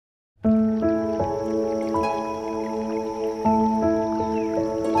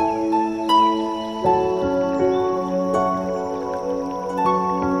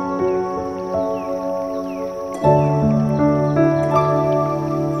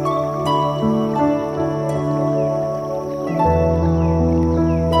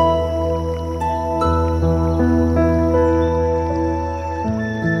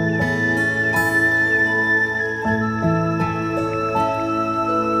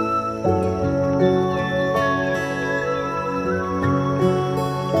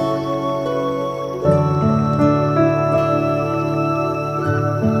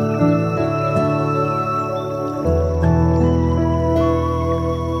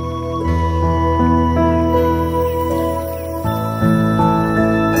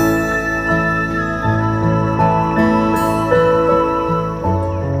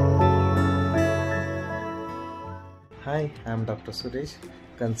Suresh,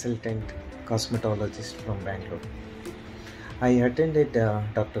 consultant cosmetologist from Bangalore. I attended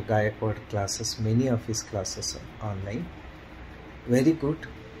Dr. Gaikwad classes, many of his classes online. Very good,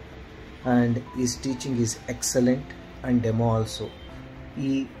 and his teaching is excellent, and demo also.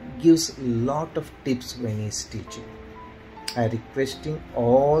 He gives lot of tips when he is teaching. I requesting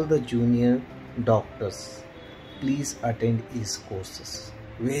all the junior doctors, please attend his courses.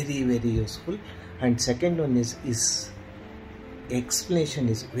 Very useful. And second one is his explanation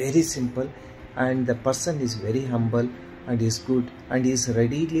is very simple, and the person is very humble and is good, and is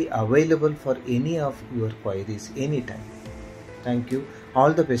readily available for any of your queries anytime. Thank you.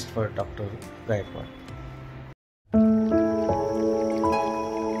 All the best for Dr. Gaikwad.